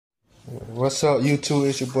What's up, YouTube?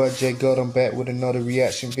 It's your boy J Gudda. I'm back with another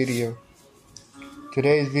reaction video.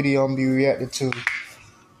 Today's video, I'm gonna be reacting to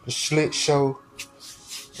the Slick Show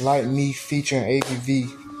Like Me featuring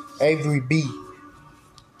AveryB.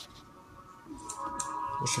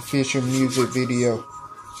 It's a official music video.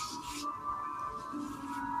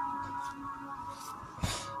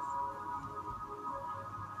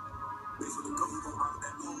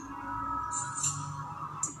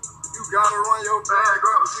 You gotta run your bag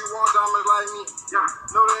up if you want diamonds like me. Yeah.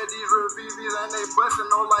 Know that these real BBs and they bustin'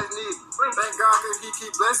 no like need. Thank God cause he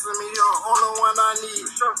keep blessing me, you're the only one I need.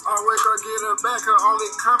 I wake up, get her back, her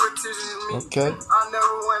only competition is me. Okay. I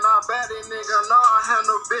never went out bad, this nigga, no, I had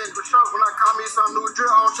no business. When I call me some new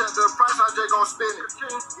drill, I don't check the price, I just gon' spend it.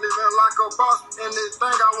 Living like a boss, and this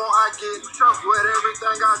thing I want, I get. With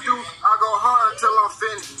everything I do, I go hard until I'm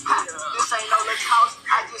finished. This ain't no little house,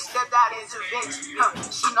 I just stepped out into Vince.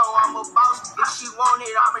 She know I'm a boss, if she want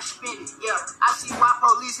it, I'ma spend it. Yeah, I see why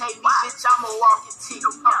police hate me, bitch, I'm a walking tick.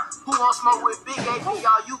 Who won't smoke with Big AP,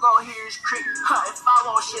 all you gon' hear is crick. If I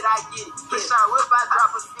want shit, I get it. Bitch, I whip, I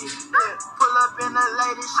drop a stick. Yeah, pull up in the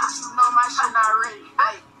latest shit, you know my shit not ready.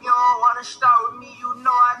 Ay, you don't wanna start with me, you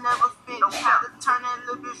know I never finish. Have to turn that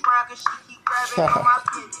little bitch round, cause she keep grabbing on my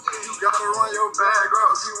finish. You gotta run your bag up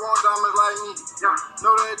if you want diamonds like me. Yeah.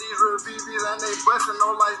 Know that these real BBs and they bustin'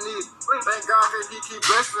 no like need. Thank God cause he keep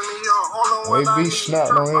blessing me, you're the only one I need.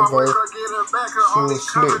 Snapped on him, bro.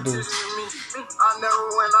 I never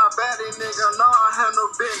went out bad, this nigga, no, I had no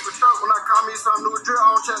business. When I call me some new drill,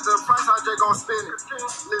 I don't check the price, I just gon' spend it.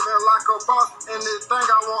 Living like a boss, and this thing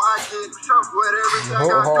I want, I get. With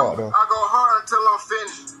everything I do, I go hard until I'm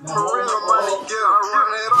finished. For real money, yeah, I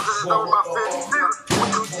run it up, just over my 50. When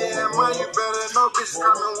you getting money, you better know bitches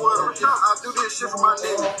coming with them. I do this shit for my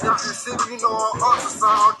nigga. You see, you know I'm up, so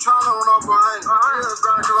I'm trying to run up behind you. I'm still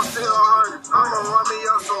grind cause I'm still hungry. I'ma run me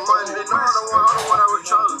up some money. They know I'm the one I was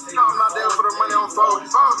chosen. I'm not there for the money on fold. If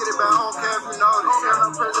I don't get it back, I don't care if you know this. I'm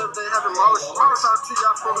not pressure if they have emotion. I'm trying to tell you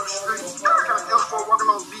I fuck up the street. Kind of info walking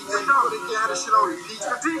on beat. They know they can't have this shit on repeat.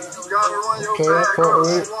 You gotta run your bag up.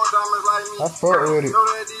 You want diamonds like me. I fuck with it. Know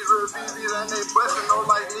that these real BBs and they bustin' no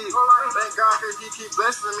like me. Thank God cause he keep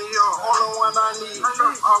blessing me, you're the only one I need.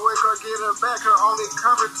 I wake up, get her back, her only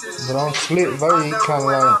competition. But on Slick, very kind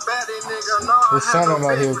of like, it sounded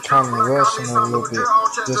like he was kind of rushing a little bit,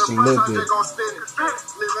 just a little bit.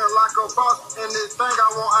 Living like a boss, and this thing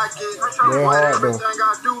I want, I get. They're hard though. Everything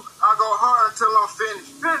I do, I go hard until I'm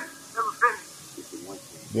finished. Never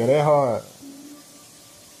finished. Yeah, they're hard.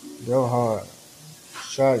 They're hard.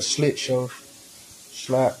 Shout out Slick Show.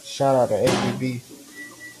 Shout out to AveryB.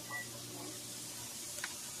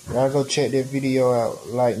 Y'all go check that video out,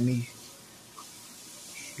 Like Me.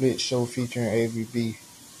 Slick Show featuring AveryB.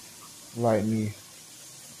 Like Me.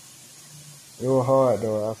 It was hard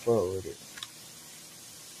though, I fuck with it.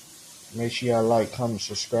 Make sure y'all like, comment,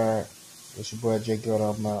 subscribe. It's your boy J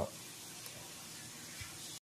Gudda, I'm out.